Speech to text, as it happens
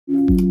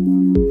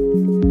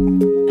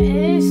It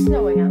is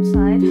snowing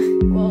outside.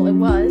 Well, it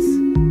was.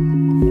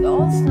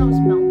 All the snow's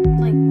melted,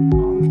 like,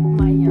 on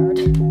my yard.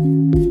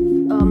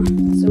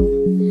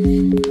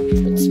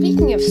 But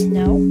speaking of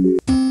snow,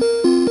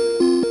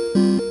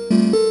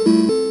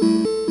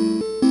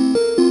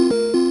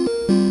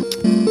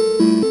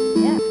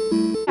 yeah,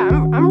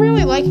 I'm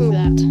really liking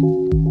that.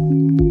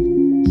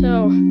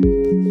 So,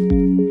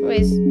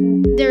 anyways,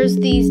 there's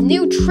these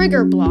new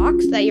trigger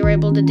blocks that you're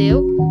able to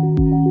do.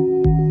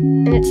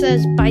 And it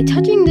says, by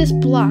touching this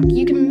block,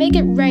 you can make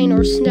it rain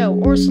or snow,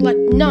 or select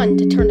none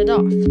to turn it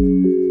off.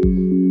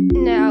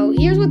 Now,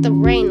 here's what the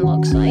rain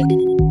looks like.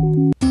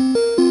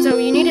 So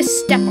you need to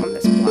step on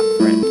this block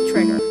for it to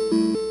trigger.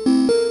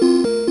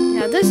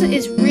 Now, this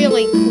is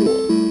really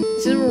cool.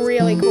 This is a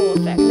really cool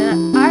effect. Now,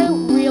 I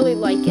really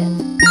like it.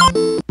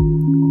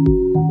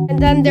 And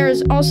then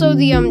there's also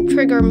the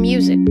trigger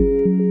music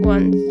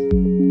ones.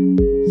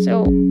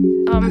 So,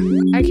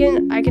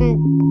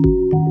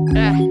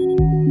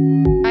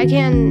 I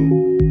can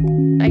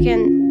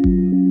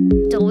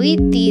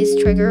delete these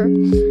trigger,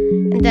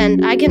 and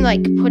then I can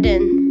like put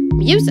in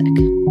music.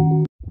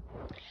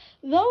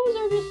 Those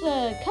are just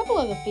a couple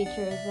of the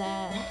features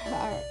that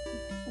are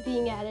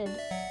being added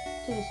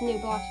to this new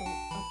Bloxels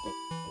update.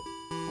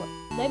 Well,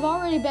 they've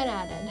already been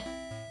added.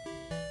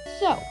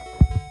 So,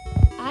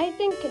 I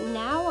think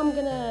now I'm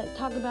gonna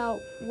talk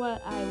about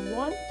what I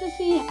want to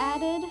see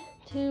added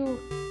to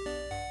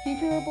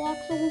future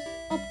Bloxels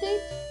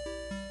updates.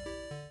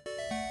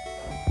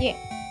 Yeah.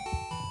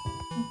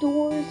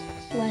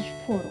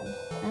 Doors/portals.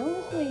 I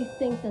honestly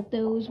think that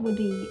those would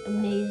be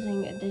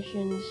amazing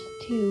additions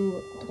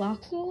to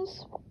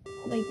Bloxels.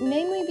 Like,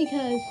 mainly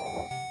because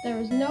there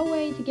is no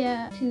way to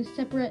get to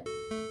separate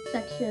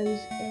sections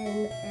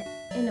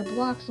in a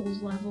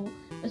Bloxels level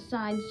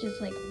besides just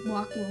like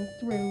walking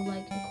through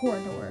like a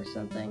corridor or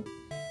something.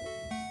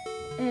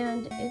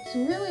 And it's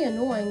really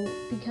annoying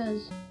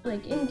because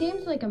like in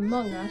games like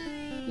Among Us,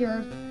 you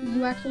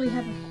actually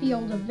have a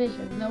field of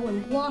vision, though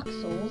in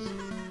Bloxels,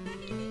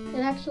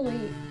 and actually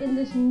in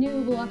this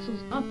new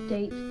Bloxels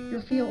update,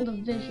 your field of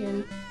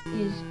vision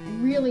is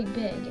really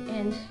big,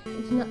 and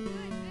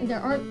there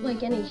aren't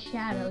like any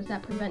shadows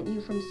that prevent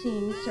you from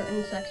seeing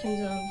certain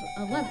sections of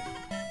a level.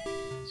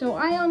 So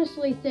I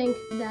honestly think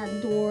that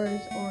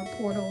doors or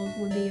portals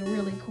would be a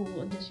really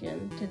cool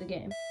addition to the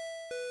game.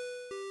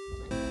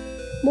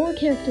 More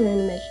character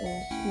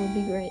animations would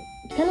be great.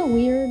 It's kind of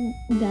weird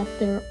that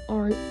there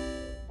aren't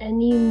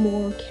any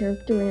more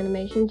character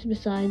animations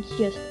besides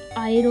just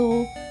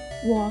idle,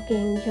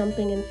 walking,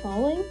 jumping, and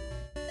falling.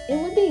 It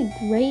would be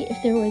great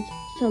if there was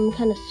some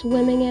kind of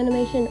swimming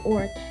animation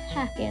or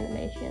attack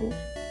animation.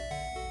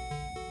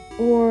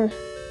 Or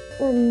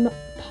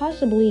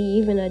possibly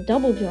even a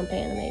double jump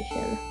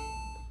animation.